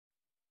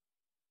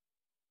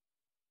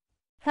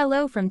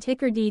Hello from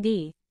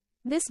TickerDD.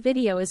 This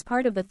video is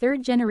part of the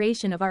third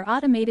generation of our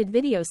automated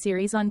video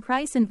series on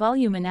price and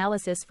volume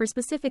analysis for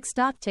specific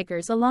stock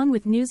tickers along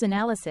with news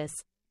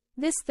analysis.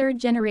 This third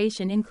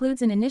generation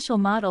includes an initial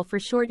model for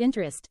short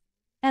interest.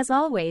 As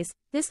always,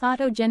 this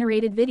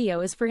auto-generated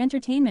video is for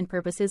entertainment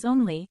purposes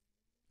only.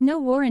 No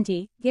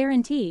warranty,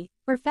 guarantee,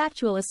 or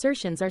factual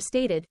assertions are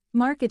stated,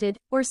 marketed,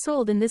 or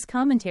sold in this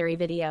commentary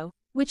video,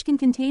 which can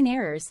contain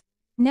errors.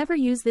 Never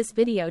use this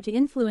video to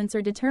influence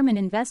or determine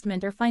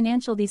investment or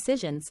financial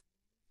decisions.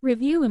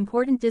 Review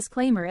important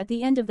disclaimer at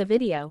the end of the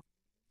video.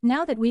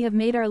 Now that we have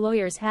made our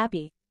lawyers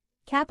happy,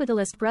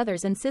 capitalist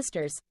brothers and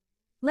sisters,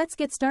 let's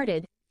get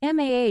started.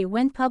 MAA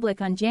went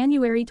public on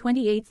January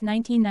 28,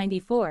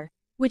 1994,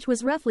 which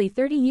was roughly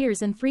 30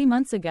 years and 3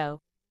 months ago.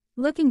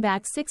 Looking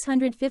back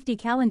 650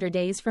 calendar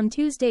days from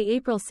Tuesday,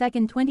 April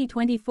 2,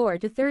 2024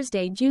 to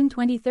Thursday, June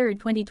 23,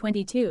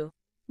 2022.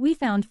 We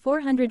found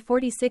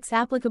 446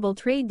 applicable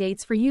trade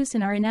dates for use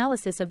in our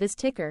analysis of this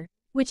ticker,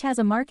 which has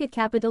a market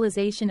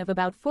capitalization of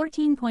about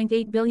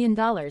 $14.8 billion.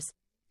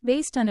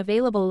 Based on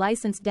available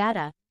licensed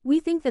data, we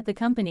think that the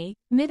company,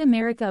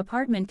 Mid-America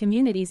Apartment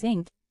Communities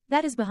Inc.,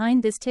 that is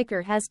behind this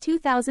ticker has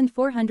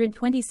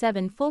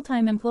 2,427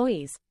 full-time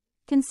employees.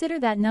 Consider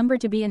that number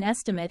to be an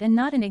estimate and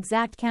not an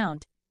exact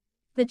count.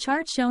 The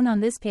chart shown on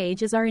this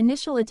page is our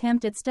initial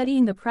attempt at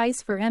studying the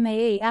price for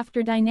MAA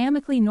after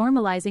dynamically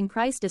normalizing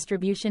price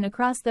distribution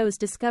across those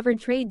discovered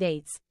trade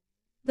dates.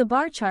 The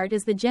bar chart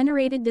is the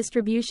generated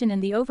distribution and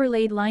the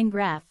overlaid line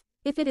graph,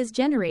 if it is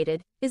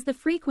generated, is the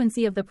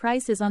frequency of the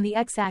prices on the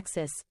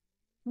x-axis.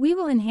 We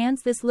will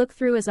enhance this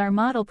look-through as our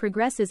model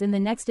progresses in the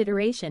next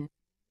iteration.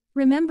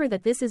 Remember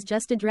that this is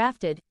just a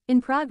drafted, in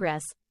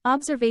progress,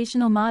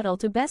 observational model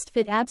to best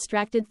fit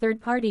abstracted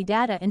third-party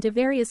data into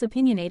various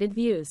opinionated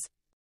views.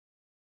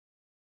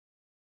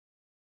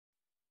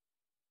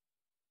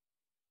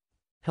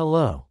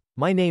 Hello,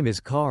 my name is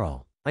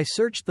Carl. I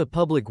searched the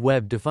public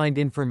web to find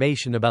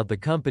information about the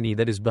company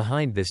that is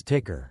behind this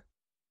ticker.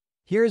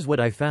 Here's what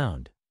I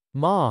found.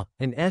 MAA,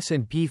 an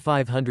S&P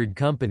 500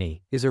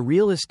 company, is a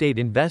real estate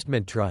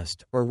investment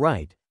trust, or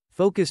REIT,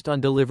 focused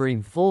on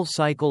delivering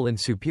full-cycle and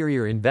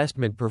superior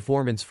investment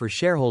performance for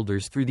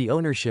shareholders through the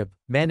ownership,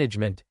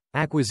 management,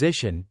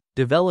 acquisition,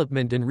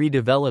 development and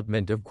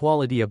redevelopment of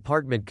quality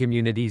apartment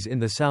communities in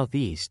the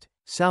Southeast,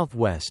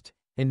 Southwest,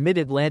 and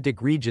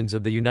Mid-Atlantic regions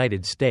of the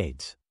United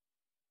States.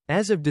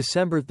 As of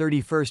December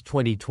 31,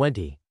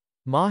 2020,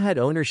 MAA had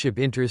ownership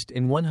interest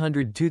in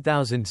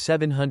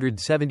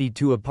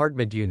 102,772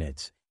 apartment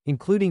units,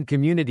 including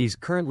communities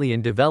currently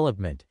in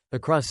development,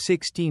 across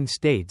 16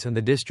 states and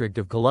the District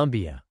of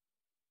Columbia.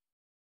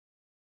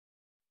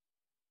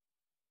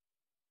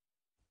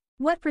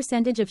 What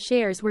percentage of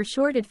shares were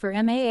shorted for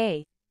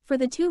MAA? For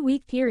the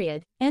 2-week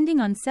period, ending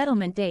on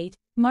settlement date,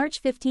 March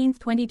 15,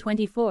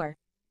 2024.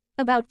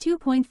 About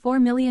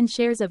 2.4 million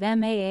shares of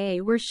MAA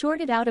were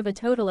shorted out of a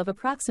total of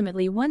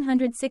approximately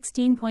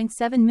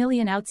 116.7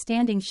 million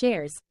outstanding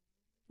shares.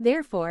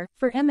 Therefore,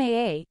 for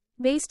MAA,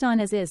 based on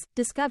as is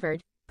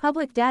discovered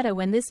public data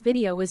when this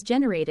video was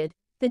generated,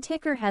 the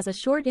ticker has a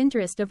short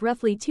interest of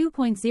roughly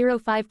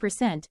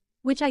 2.05%,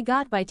 which I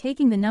got by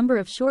taking the number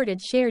of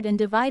shorted shared and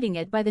dividing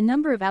it by the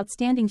number of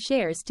outstanding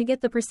shares to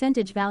get the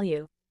percentage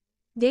value.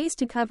 Days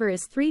to cover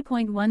is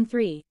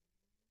 3.13.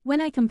 When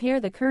I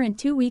compare the current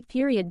 2-week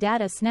period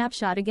data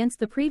snapshot against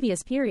the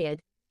previous period,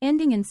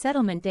 ending in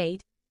settlement date,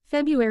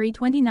 February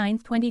 29,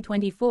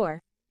 2024,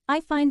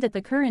 I find that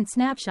the current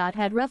snapshot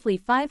had roughly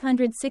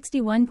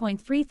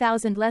 561.3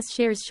 thousand less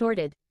shares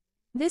shorted.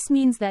 This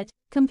means that,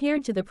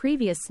 compared to the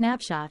previous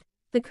snapshot,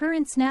 the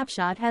current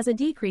snapshot has a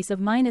decrease of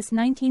minus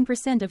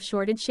 19% of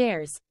shorted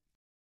shares.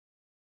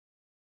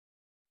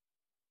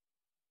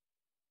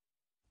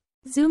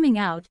 Zooming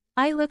out,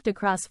 I looked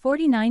across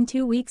 49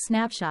 2-week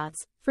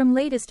snapshots, from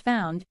latest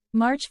found,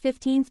 March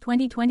 15,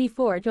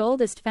 2024 to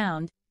oldest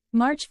found,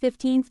 March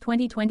 15,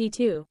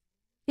 2022.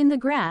 In the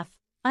graph,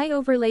 I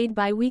overlaid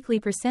bi-weekly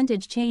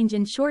percentage change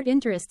in short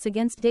interests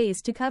against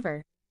days to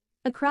cover.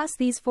 Across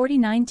these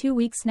 49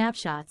 2-week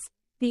snapshots,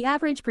 the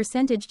average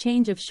percentage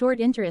change of short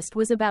interest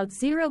was about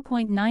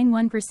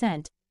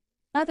 0.91%.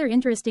 Other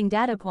interesting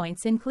data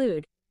points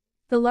include: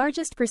 the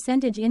largest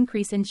percentage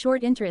increase in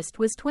short interest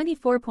was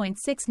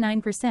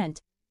 24.69%.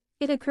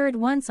 It occurred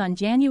once on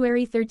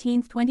January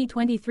 13,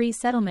 2023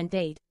 settlement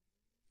date.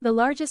 The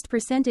largest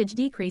percentage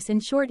decrease in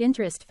short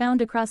interest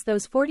found across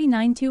those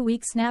 49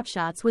 2-week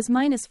snapshots was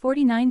minus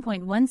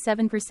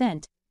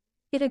 49.17%.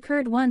 It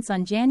occurred once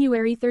on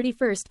January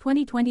 31,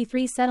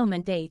 2023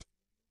 settlement date.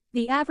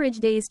 The average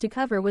days to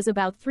cover was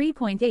about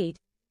 3.8.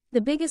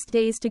 The biggest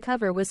days to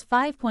cover was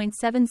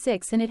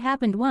 5.76 and it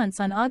happened once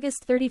on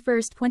August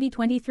 31,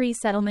 2023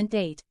 settlement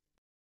date.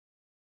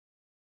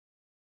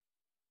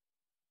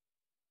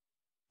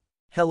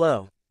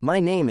 Hello, my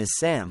name is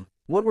Sam.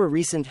 What were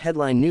recent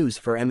headline news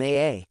for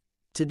MAA?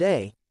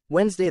 Today,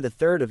 Wednesday the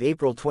 3rd of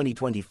April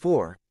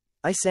 2024,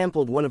 I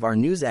sampled one of our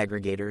news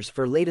aggregators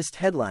for latest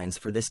headlines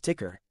for this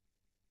ticker.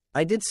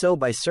 I did so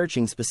by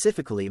searching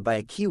specifically by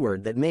a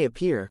keyword that may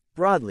appear,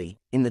 broadly,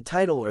 in the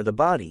title or the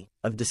body,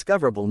 of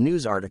discoverable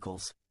news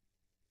articles.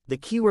 The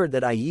keyword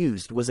that I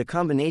used was a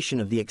combination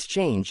of the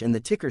exchange and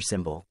the ticker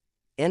symbol,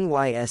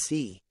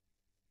 NYSE.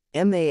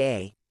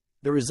 MAA.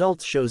 The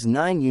result shows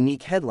 9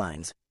 unique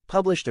headlines,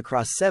 published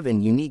across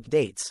 7 unique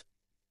dates.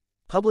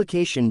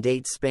 Publication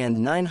dates spanned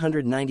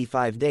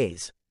 995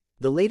 days.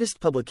 The latest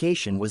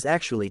publication was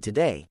actually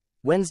today,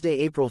 Wednesday,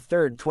 April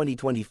 3,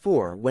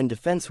 2024, when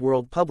Defense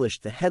World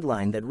published the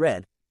headline that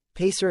read,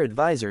 Pacer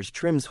Advisors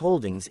Trims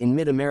Holdings in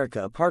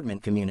Mid-America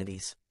Apartment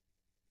Communities.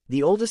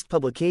 The oldest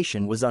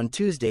publication was on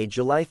Tuesday,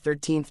 July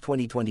 13,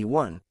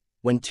 2021,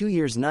 when 2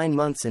 years 9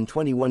 months and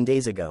 21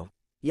 days ago,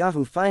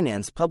 Yahoo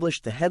Finance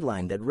published the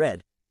headline that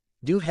read,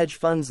 Do Hedge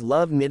Funds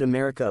Love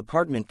Mid-America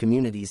Apartment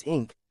Communities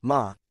Inc.,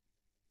 MAA.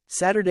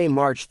 Saturday,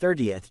 March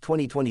 30,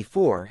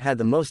 2024 had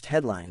the most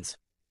headlines.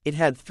 It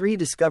had 3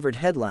 discovered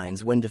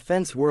headlines when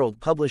Defense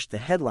World published the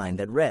headline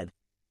that read,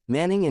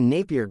 Manning and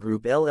Napier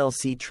Group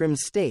LLC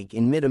trims stake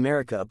in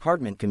Mid-America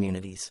Apartment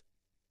Communities.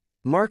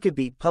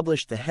 MarketBeat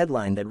published the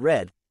headline that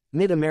read,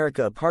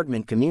 Mid-America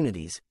Apartment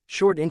Communities,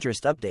 Short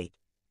Interest Update.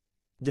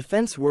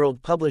 Defense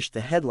World published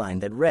the headline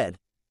that read,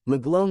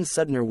 McGlone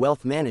Sudner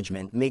Wealth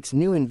Management makes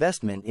new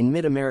investment in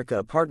Mid-America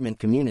Apartment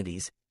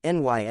Communities,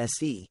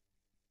 NYSE.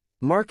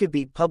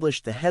 MarketBeat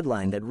published the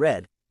headline that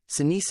read,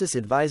 Synesis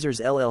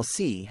Advisors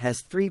LLC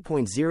has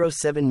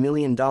 $3.07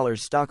 million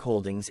stock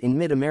holdings in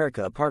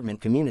Mid-America Apartment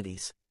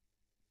Communities.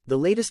 The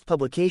latest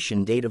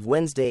publication date of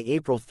Wednesday,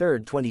 April 3,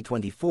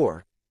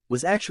 2024,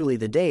 was actually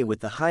the day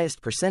with the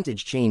highest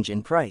percentage change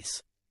in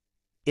price.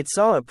 It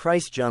saw a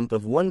price jump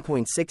of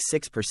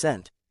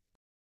 1.66%.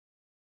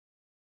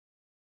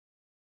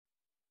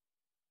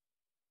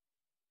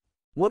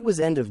 What was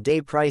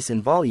end-of-day price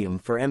and volume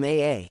for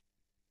MAA?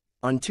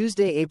 On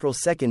Tuesday, April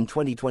 2,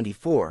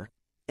 2024,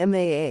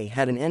 MAA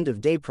had an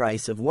end-of-day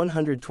price of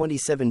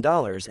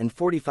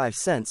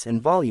 $127.45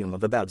 and volume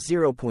of about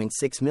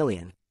 0.6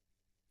 million.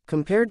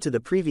 Compared to the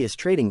previous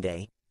trading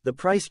day, the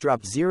price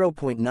dropped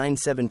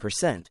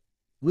 0.97%,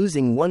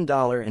 losing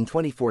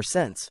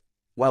 $1.24,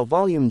 while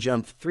volume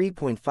jumped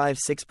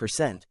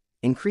 3.56%,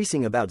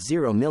 increasing about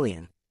 0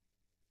 million.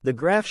 The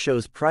graph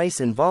shows price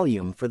and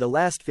volume for the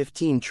last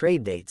 15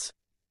 trade dates.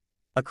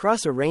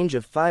 Across a range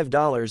of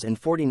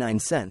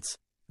 $5.49,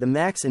 the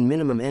max and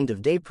minimum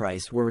end-of-day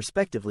price were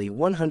respectively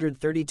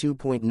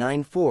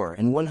 $132.94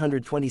 and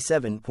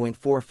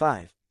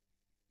 $127.45.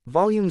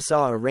 Volume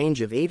saw a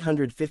range of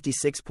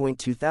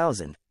 856.2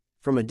 thousand,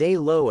 from a day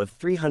low of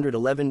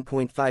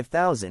 311.5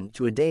 thousand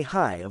to a day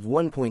high of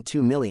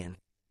 1.2 million.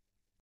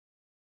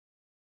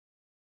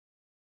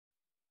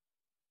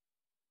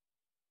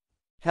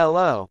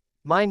 Hello,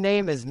 my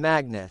name is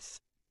Magnus.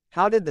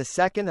 How did the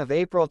 2nd of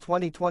April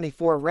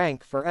 2024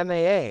 rank for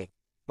MAA?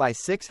 By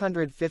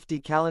 650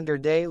 calendar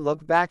day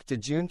look back to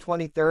June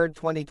 23,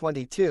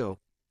 2022,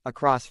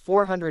 across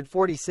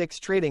 446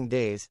 trading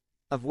days,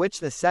 of which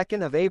the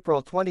 2nd of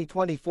April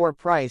 2024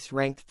 price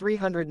ranked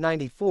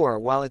 394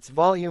 while its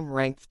volume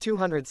ranked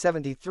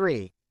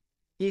 273.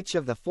 Each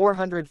of the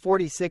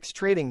 446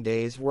 trading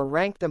days were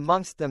ranked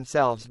amongst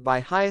themselves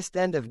by highest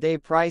end-of-day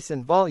price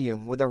and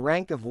volume, with a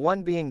rank of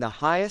 1 being the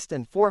highest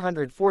and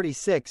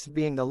 446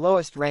 being the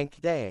lowest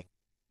ranked day.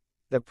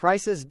 The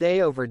price's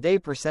day-over-day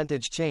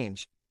percentage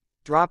change,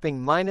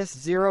 dropping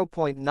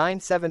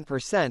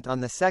 -0.97%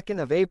 on the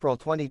 2nd of April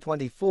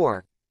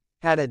 2024,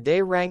 had a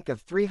day rank of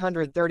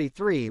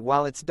 333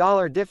 while its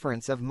dollar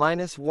difference of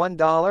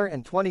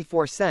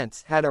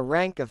 -$1.24 had a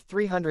rank of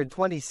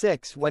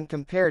 326 when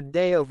compared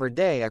day over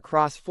day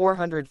across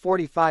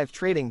 445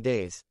 trading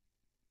days.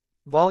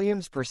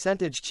 Volume's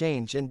percentage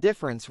change and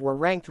difference were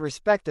ranked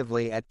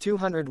respectively at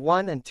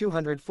 201 and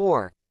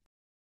 204.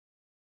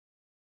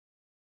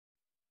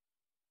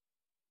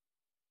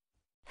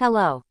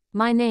 Hello,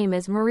 my name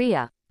is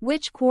Maria.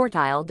 Which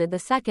quartile did the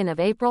 2nd of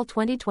April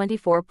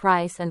 2024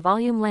 price and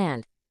volume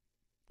land?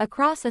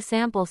 Across a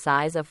sample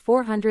size of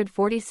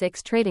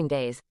 446 trading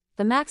days,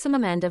 the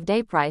maximum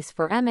end-of-day price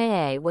for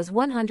MAA was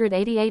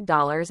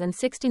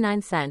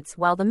 $188.69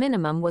 while the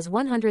minimum was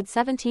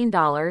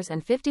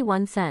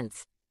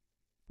 $117.51.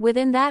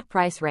 Within that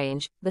price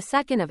range, the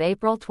 2nd of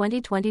April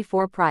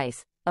 2024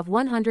 price, of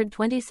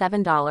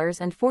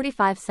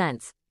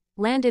 $127.45,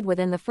 landed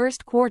within the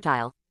first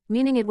quartile,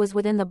 meaning it was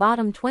within the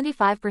bottom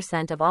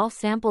 25% of all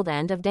sampled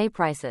end-of-day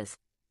prices.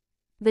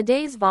 The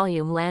day's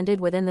volume landed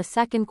within the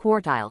second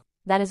quartile,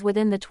 that is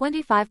within the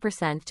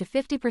 25% to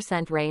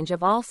 50% range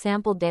of all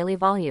sampled daily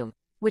volume,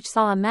 which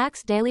saw a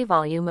max daily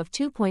volume of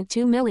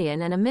 2.2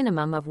 million and a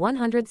minimum of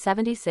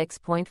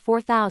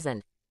 176.4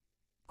 thousand.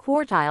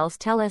 Quartiles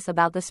tell us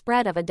about the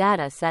spread of a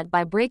data set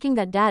by breaking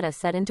that data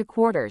set into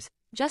quarters,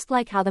 just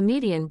like how the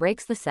median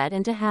breaks the set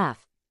into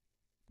half.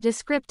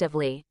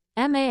 Descriptively,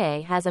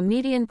 MAA has a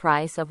median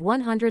price of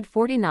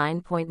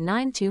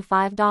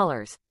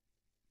 $149.925.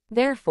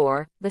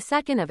 Therefore, the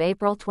 2nd of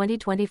April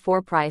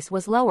 2024 price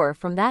was lower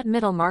from that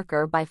middle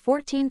marker by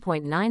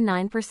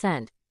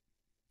 14.99%.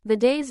 The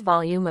day's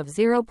volume of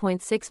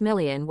 0.6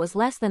 million was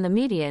less than the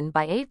median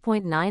by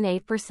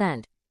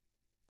 8.98%.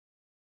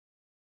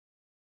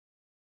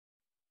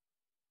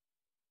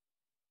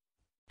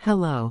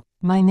 Hello,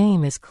 my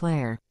name is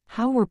Claire.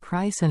 How were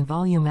price and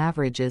volume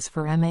averages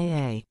for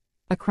MAA?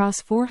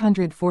 Across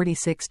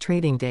 446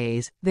 trading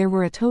days, there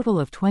were a total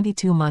of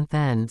 22 month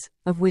ends,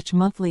 of which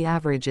monthly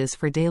averages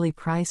for daily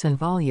price and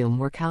volume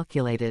were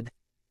calculated.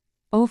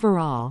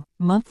 Overall,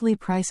 monthly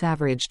price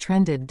average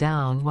trended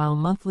down while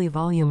monthly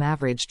volume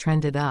average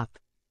trended up.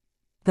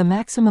 The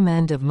maximum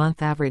end of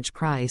month average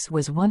price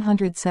was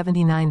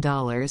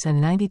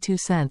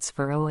 $179.92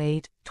 for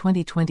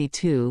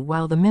 08-2022,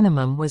 while the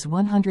minimum was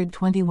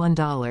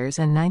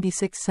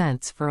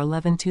 $121.96 for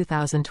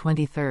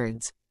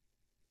 11/2023.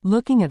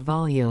 Looking at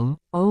volume,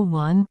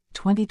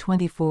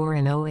 01-2024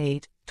 and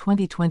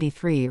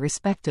 08-2023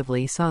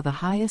 respectively saw the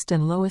highest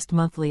and lowest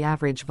monthly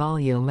average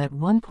volume at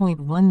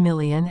 1.1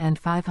 million and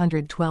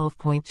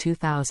 512.2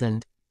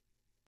 thousand.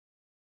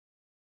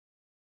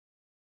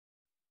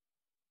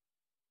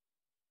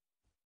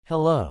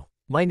 Hello,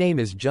 my name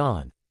is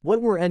John.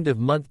 What were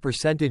end-of-month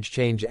percentage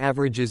change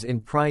averages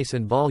in price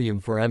and volume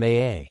for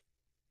MAA?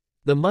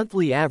 The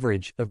monthly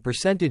average of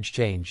percentage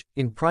change,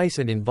 in price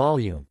and in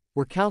volume,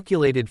 were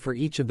calculated for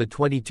each of the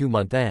 22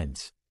 month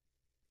ends.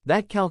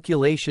 That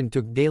calculation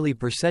took daily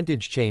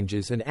percentage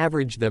changes and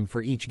averaged them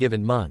for each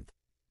given month.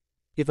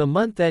 If a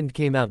month end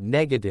came out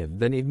negative,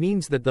 then it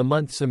means that the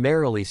month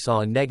summarily saw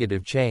a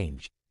negative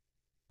change.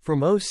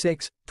 From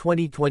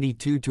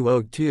 06-2022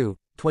 to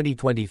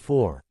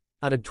 02-2024,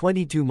 out of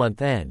 22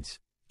 month ends,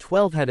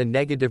 12 had a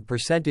negative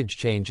percentage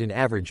change in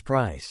average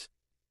price.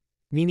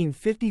 Meaning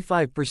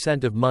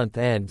 55% of month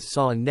ends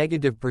saw a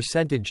negative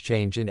percentage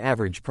change in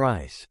average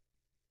price.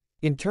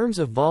 In terms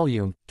of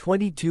volume,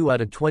 22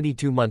 out of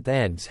 22 month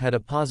ends had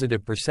a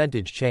positive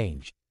percentage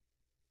change.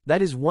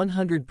 That is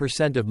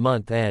 100% of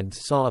month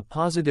ends saw a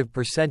positive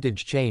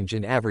percentage change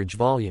in average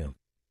volume.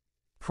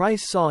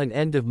 Price saw an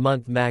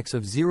end-of-month max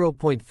of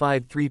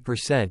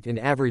 0.53% in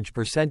average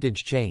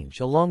percentage change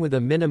along with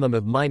a minimum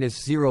of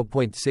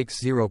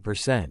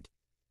 -0.60%.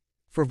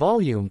 For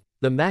volume,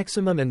 the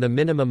maximum and the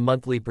minimum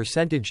monthly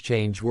percentage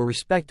change were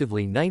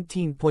respectively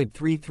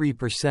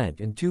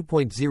 19.33% and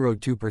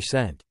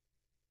 2.02%.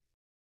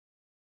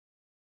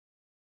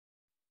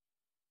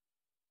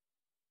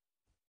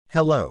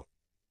 Hello.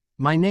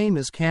 My name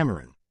is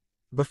Cameron.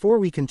 Before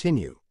we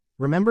continue,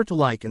 remember to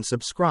like and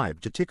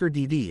subscribe to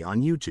TickerDD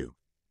on YouTube.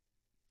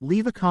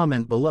 Leave a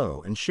comment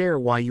below and share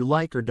why you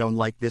like or don't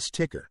like this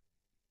ticker.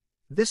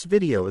 This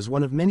video is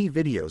one of many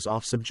videos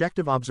off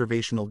subjective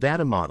observational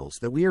data models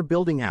that we are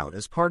building out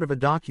as part of a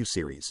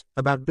docuseries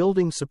about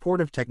building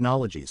supportive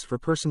technologies for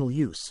personal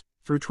use,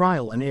 through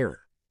trial and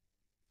error.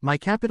 My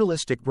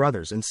capitalistic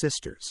brothers and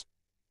sisters,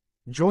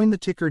 join the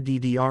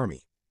TickerDD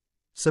army.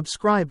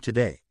 Subscribe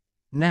today.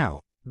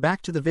 Now,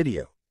 back to the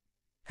video.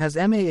 Has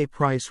MAA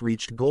price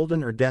reached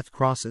golden or death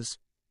crosses?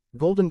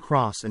 Golden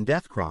cross and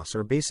death cross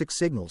are basic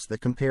signals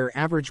that compare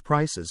average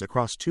prices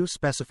across two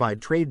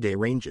specified trade day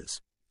ranges,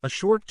 a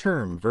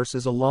short-term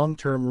versus a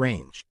long-term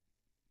range.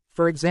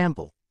 For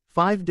example,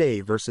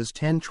 5-day versus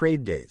 10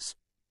 trade days.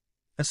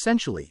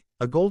 Essentially,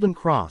 a golden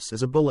cross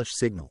is a bullish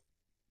signal.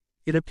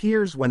 It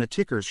appears when a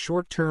ticker's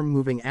short-term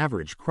moving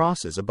average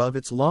crosses above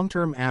its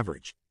long-term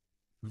average.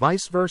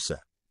 Vice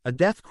versa. A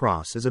death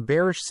cross is a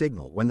bearish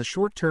signal when the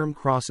short-term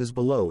crosses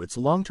below its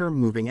long-term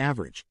moving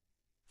average.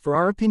 For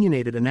our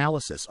opinionated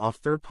analysis off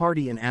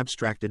third-party and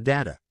abstracted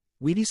data,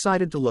 we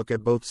decided to look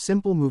at both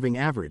simple moving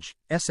average,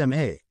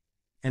 SMA,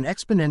 and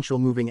exponential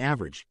moving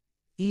average,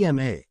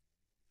 EMA.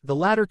 The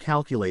latter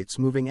calculates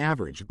moving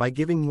average by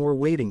giving more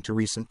weighting to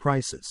recent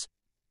prices.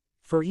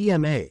 For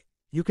EMA,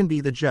 you can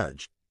be the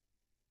judge.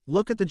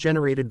 Look at the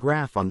generated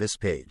graph on this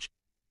page.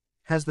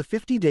 Has the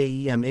 50-day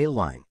EMA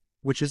line,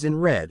 which is in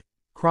red,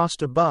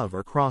 crossed above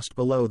or crossed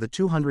below the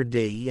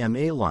 200-day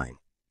EMA line,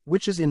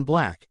 which is in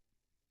black?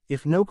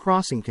 If no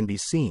crossing can be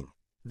seen,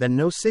 then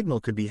no signal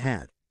could be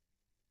had.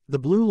 The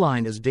blue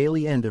line is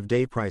daily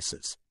end-of-day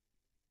prices.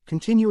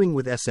 Continuing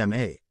with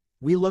SMA,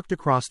 we looked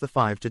across the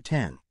 5 to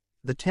 10,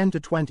 the 10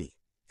 to 20,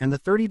 and the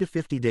 30 to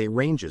 50-day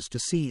ranges to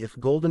see if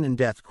golden and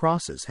death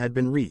crosses had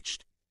been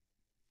reached.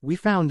 We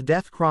found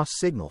death cross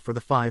signal for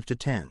the 5 to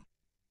 10.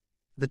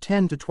 The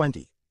 10 to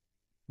 20.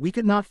 We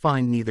could not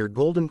find neither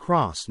golden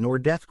cross nor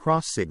death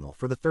cross signal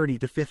for the 30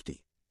 to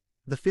 50.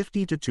 The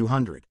 50 to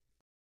 200.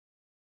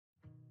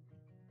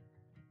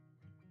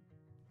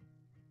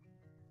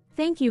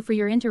 Thank you for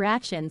your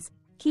interactions.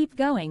 Keep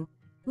going.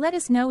 Let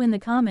us know in the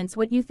comments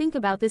what you think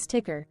about this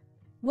ticker.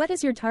 What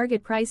is your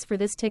target price for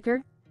this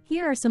ticker?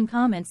 Here are some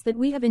comments that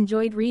we have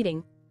enjoyed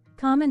reading.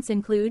 Comments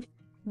include,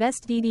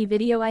 best DD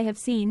video I have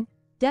seen,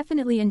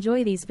 definitely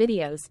enjoy these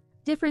videos,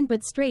 different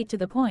but straight to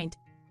the point,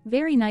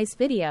 very nice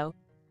video.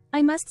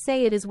 I must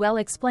say it is well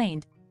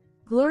explained.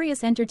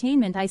 Glorious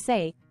entertainment I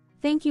say.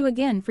 Thank you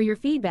again for your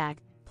feedback,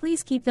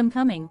 please keep them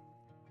coming.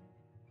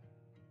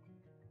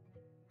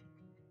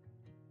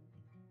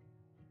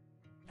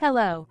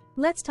 Hello,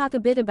 let's talk a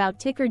bit about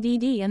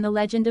TickerDD and the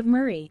legend of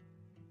Murray.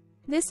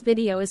 This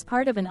video is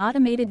part of an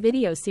automated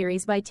video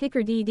series by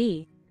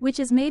TickerDD, which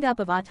is made up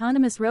of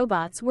autonomous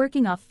robots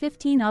working off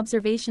 15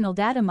 observational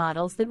data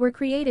models that were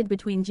created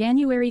between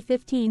January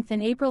 15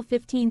 and April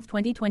 15,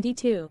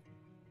 2022.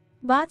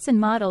 Bots and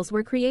models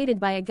were created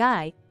by a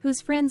guy,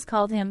 whose friends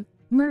called him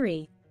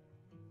Murray.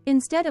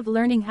 Instead of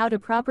learning how to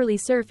properly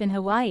surf in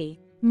Hawaii,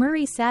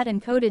 Murray sat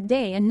and coded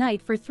day and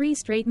night for 3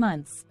 straight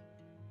months.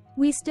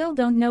 We still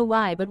don't know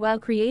why, but while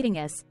creating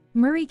us,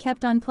 Murray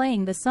kept on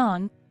playing the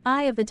song,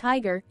 Eye of the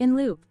Tiger, in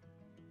loop.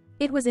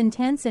 It was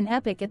intense and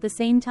epic at the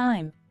same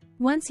time.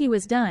 Once he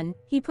was done,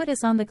 he put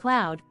us on the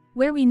cloud,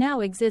 where we now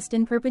exist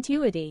in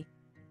perpetuity.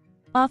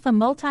 Off a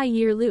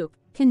multi-year loop,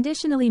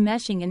 conditionally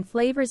meshing in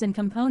flavors and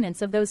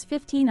components of those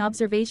 15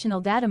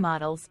 observational data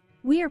models,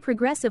 we are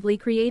progressively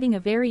creating a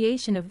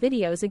variation of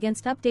videos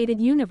against updated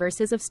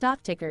universes of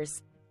stock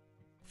tickers.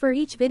 For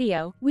each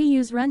video, we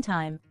use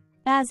runtime,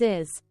 as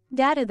is,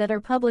 data that are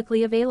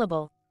publicly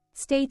available.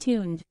 Stay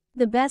tuned.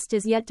 The best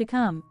is yet to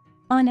come.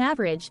 On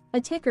average, a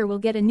ticker will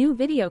get a new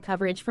video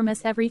coverage from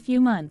us every few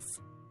months.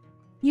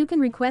 You can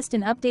request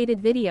an updated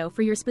video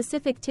for your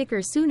specific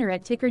ticker sooner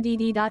at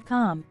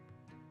TickerDD.com.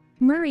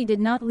 Murray did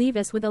not leave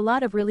us with a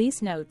lot of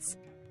release notes.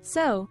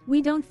 So,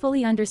 we don't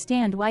fully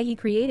understand why he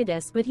created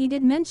us, but he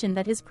did mention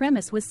that his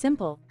premise was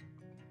simple.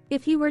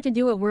 If he were to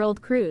do a world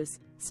cruise,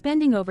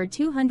 spending over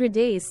 200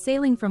 days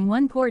sailing from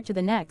one port to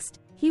the next,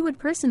 he would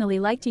personally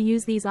like to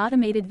use these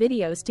automated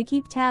videos to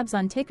keep tabs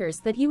on tickers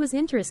that he was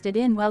interested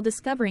in while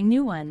discovering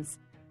new ones.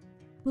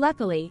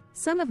 Luckily,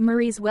 some of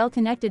Murray's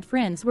well-connected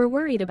friends were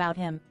worried about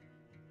him.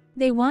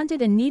 They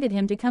wanted and needed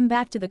him to come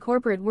back to the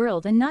corporate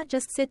world and not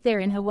just sit there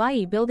in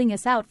Hawaii building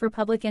us out for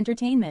public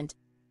entertainment.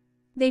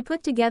 They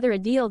put together a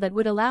deal that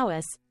would allow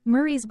us,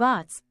 Murray's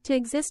bots, to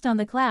exist on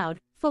the cloud,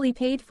 fully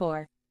paid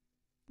for.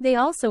 They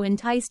also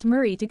enticed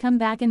Murray to come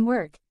back and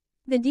work.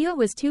 The deal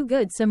was too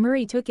good, so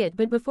Murray took it,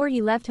 but before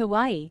he left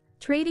Hawaii,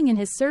 trading in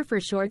his surfer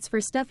shorts for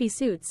stuffy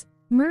suits,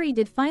 Murray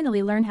did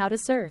finally learn how to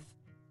surf.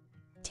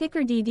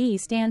 TickerDD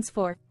stands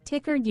for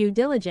Ticker Due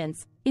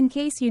Diligence, in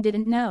case you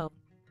didn't know.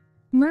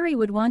 Murray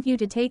would want you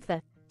to take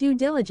the due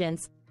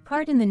diligence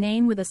part in the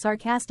name with a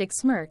sarcastic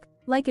smirk,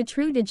 like a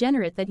true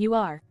degenerate that you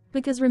are,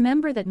 because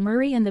remember that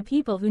Murray and the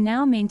people who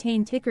now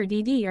maintain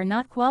TickerDD are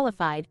not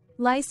qualified,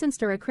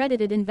 licensed or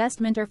accredited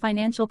investment or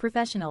financial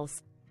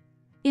professionals.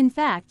 In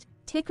fact,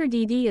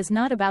 TickerDD is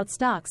not about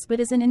stocks but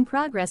is an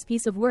in-progress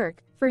piece of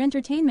work, for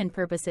entertainment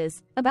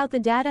purposes, about the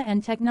data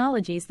and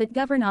technologies that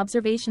govern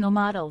observational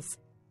models.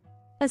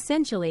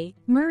 Essentially,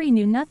 Murray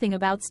knew nothing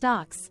about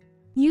stocks.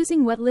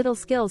 Using what little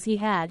skills he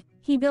had,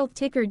 he built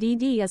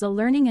TickerDD as a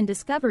learning and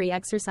discovery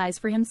exercise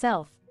for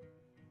himself.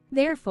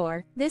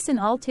 Therefore, this and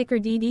all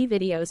TickerDD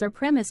videos are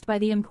premised by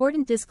the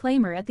important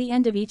disclaimer at the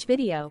end of each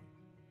video.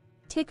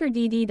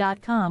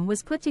 TickerDD.com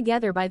was put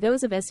together by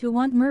those of us who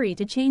want Murray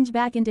to change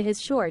back into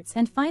his shorts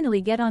and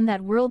finally get on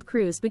that world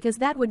cruise, because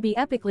that would be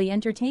epically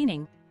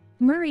entertaining.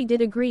 Murray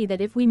did agree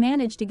that if we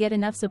managed to get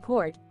enough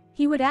support,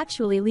 he would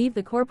actually leave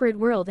the corporate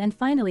world and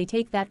finally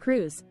take that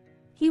cruise.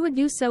 He would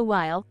do so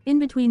while, in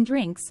between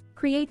drinks,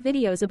 create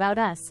videos about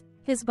us,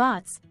 his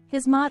bots,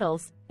 his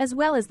models, as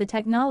well as the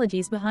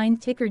technologies behind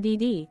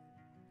TickerDD.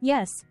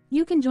 Yes,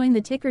 you can join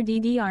the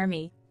TickerDD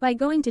army by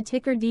going to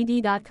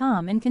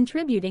TickerDD.com and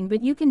contributing,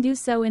 but you can do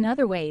so in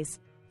other ways.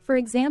 For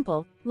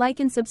example, like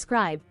and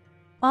subscribe.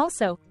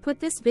 Also, put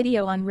this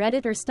video on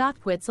Reddit or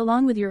StockTwits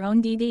along with your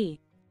own DD.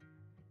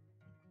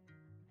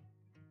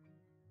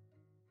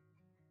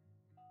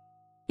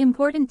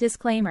 Important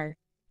disclaimer.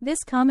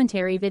 This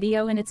commentary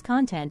video and its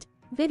content,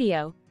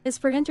 video, is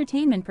for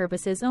entertainment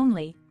purposes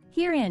only.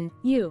 Herein,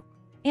 you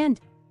and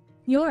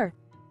your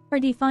are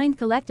defined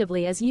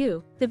collectively as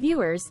you, the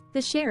viewers,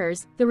 the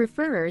sharers, the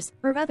referrers,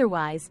 or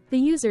otherwise, the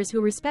users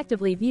who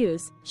respectively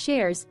views,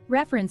 shares,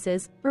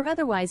 references, or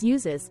otherwise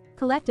uses,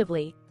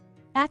 collectively,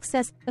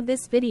 access of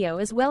this video,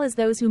 as well as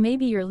those who may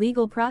be your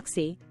legal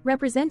proxy,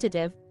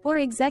 representative, or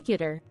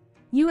executor.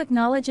 You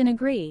acknowledge and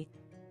agree.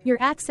 Your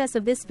access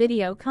of this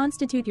video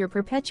constitute your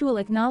perpetual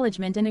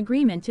acknowledgement and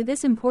agreement to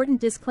this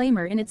important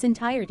disclaimer in its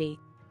entirety.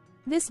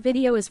 This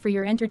video is for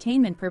your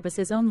entertainment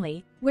purposes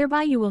only,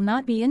 whereby you will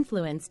not be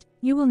influenced,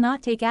 you will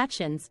not take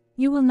actions,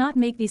 you will not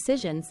make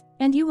decisions,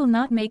 and you will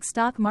not make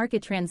stock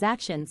market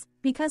transactions,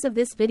 because of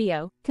this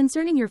video,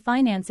 concerning your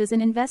finances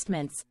and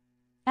investments.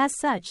 As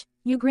such,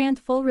 you grant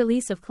full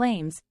release of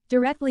claims,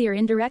 directly or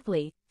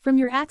indirectly, from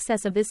your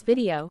access of this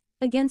video,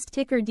 against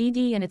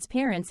TickerDD and its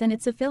parents and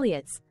its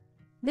affiliates.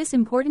 This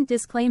important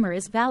disclaimer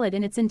is valid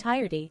in its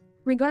entirety,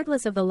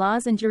 regardless of the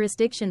laws and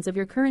jurisdictions of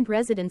your current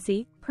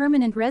residency,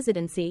 permanent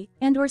residency,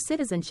 and/or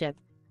citizenship.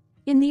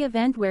 In the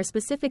event where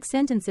specific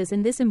sentences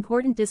in this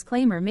important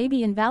disclaimer may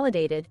be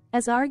invalidated,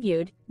 as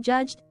argued,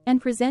 judged,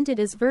 and presented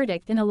as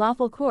verdict in a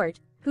lawful court,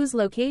 whose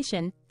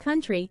location,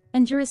 country,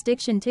 and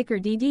jurisdiction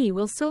TickerDD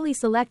will solely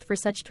select for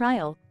such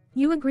trial,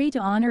 you agree to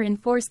honor and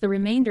enforce the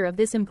remainder of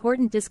this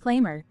important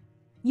disclaimer.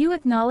 You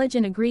acknowledge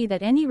and agree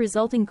that any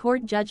resulting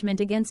court judgment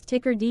against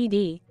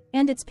TickerDD,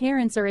 and its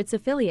parents or its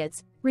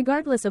affiliates,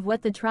 regardless of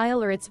what the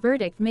trial or its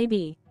verdict may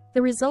be,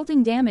 the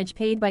resulting damage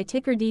paid by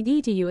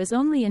TickerDD to you is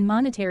only in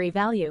monetary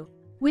value,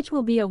 which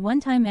will be a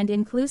one-time and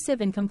inclusive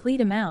and complete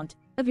amount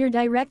of your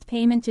direct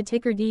payment to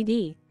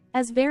TickerDD,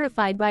 as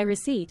verified by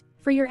receipt,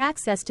 for your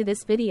access to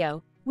this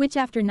video, which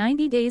after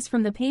 90 days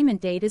from the payment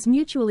date is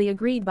mutually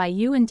agreed by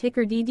you and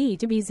TickerDD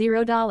to be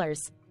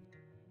 $0.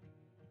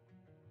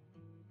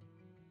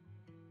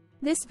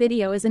 This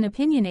video is an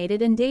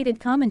opinionated and dated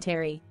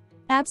commentary.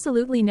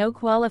 Absolutely no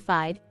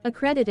qualified,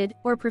 accredited,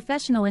 or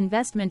professional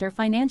investment or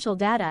financial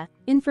data,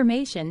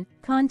 information,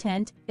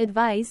 content,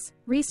 advice,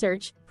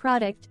 research,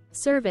 product,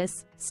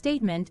 service,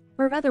 statement,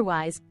 or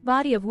otherwise,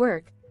 body of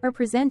work, are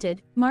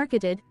presented,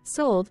 marketed,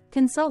 sold,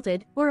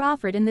 consulted, or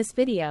offered in this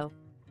video.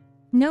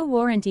 No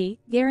warranty,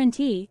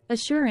 guarantee,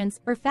 assurance,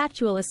 or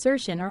factual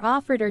assertion are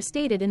offered or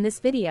stated in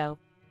this video.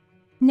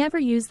 Never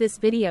use this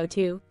video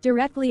to,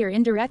 directly or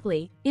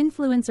indirectly,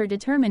 influence or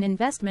determine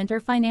investment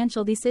or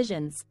financial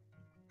decisions.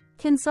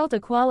 Consult a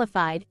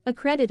qualified,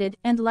 accredited,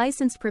 and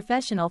licensed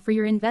professional for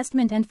your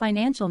investment and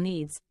financial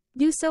needs.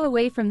 Do so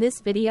away from this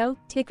video,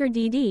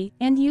 TickerDD,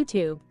 and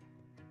YouTube.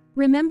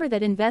 Remember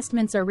that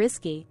investments are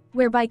risky,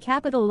 whereby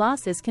capital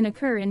losses can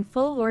occur in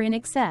full or in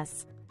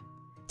excess.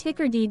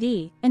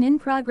 TickerDD, an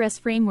in-progress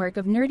framework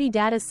of nerdy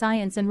data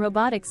science and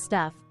robotics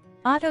stuff,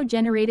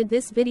 auto-generated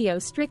this video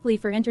strictly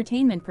for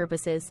entertainment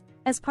purposes,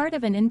 as part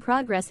of an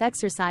in-progress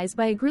exercise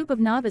by a group of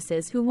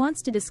novices who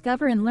wants to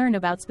discover and learn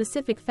about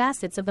specific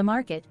facets of the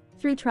market,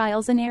 through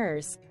trials and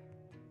errors.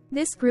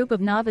 This group of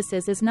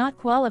novices is not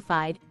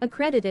qualified,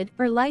 accredited,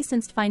 or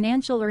licensed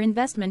financial or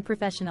investment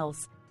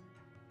professionals.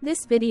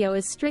 This video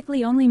is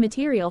strictly only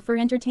material for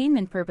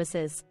entertainment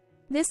purposes.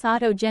 This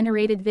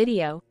auto-generated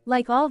video,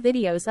 like all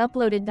videos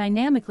uploaded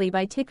dynamically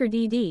by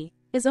TickerDD,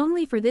 is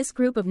only for this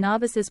group of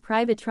novices'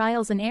 private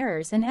trials and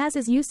errors and as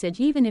is usage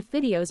even if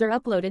videos are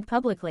uploaded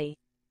publicly.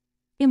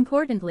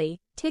 Importantly,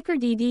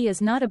 TickerDD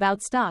is not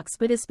about stocks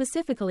but is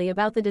specifically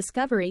about the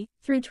discovery,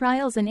 through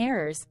trials and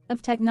errors,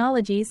 of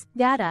technologies,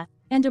 data,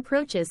 and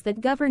approaches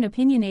that govern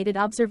opinionated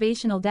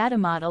observational data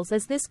models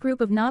as this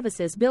group of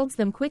novices builds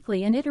them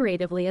quickly and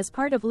iteratively as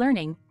part of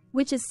learning,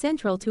 which is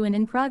central to an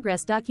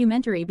in-progress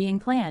documentary being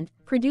planned,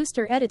 produced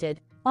or edited,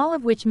 all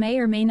of which may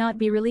or may not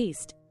be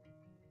released.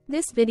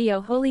 This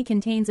video wholly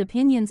contains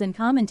opinions and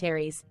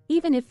commentaries,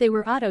 even if they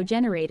were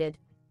auto-generated.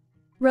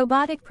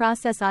 Robotic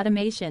process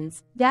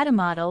automations, data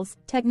models,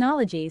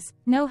 technologies,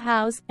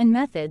 know-hows, and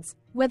methods,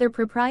 whether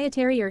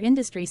proprietary or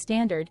industry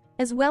standard,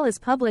 as well as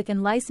public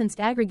and licensed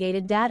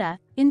aggregated data,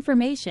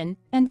 information,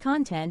 and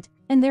content,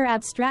 and their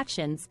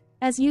abstractions,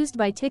 as used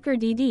by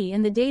TickerDD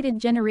in the dated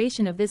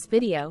generation of this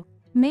video,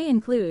 may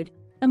include,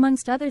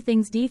 amongst other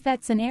things,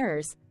 defects and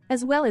errors,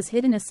 as well as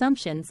hidden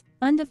assumptions,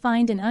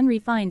 undefined and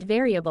unrefined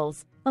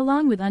variables,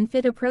 along with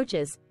unfit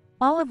approaches,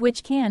 all of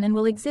which can and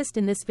will exist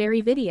in this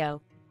very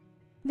video.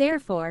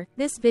 Therefore,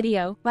 this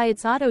video, by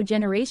its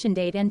auto-generation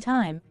date and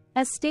time,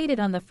 as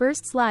stated on the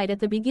first slide at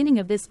the beginning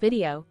of this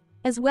video,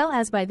 as well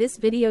as by this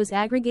video's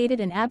aggregated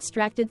and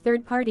abstracted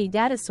third-party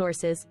data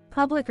sources,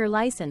 public or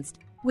licensed,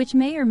 which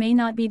may or may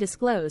not be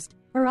disclosed,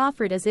 or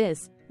offered as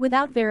is,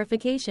 without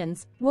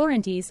verifications,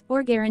 warranties,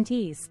 or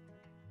guarantees.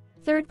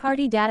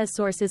 Third-party data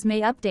sources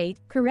may update,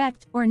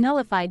 correct, or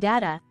nullify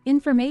data,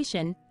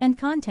 information, and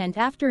content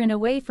after and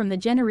away from the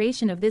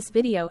generation of this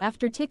video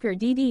after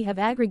TickerDD have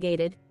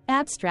aggregated,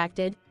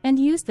 abstracted, and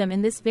used them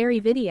in this very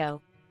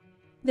video.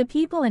 The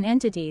people and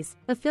entities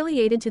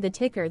affiliated to the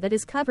ticker that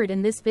is covered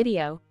in this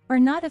video are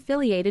not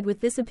affiliated with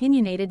this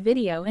opinionated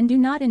video and do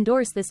not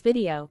endorse this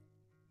video.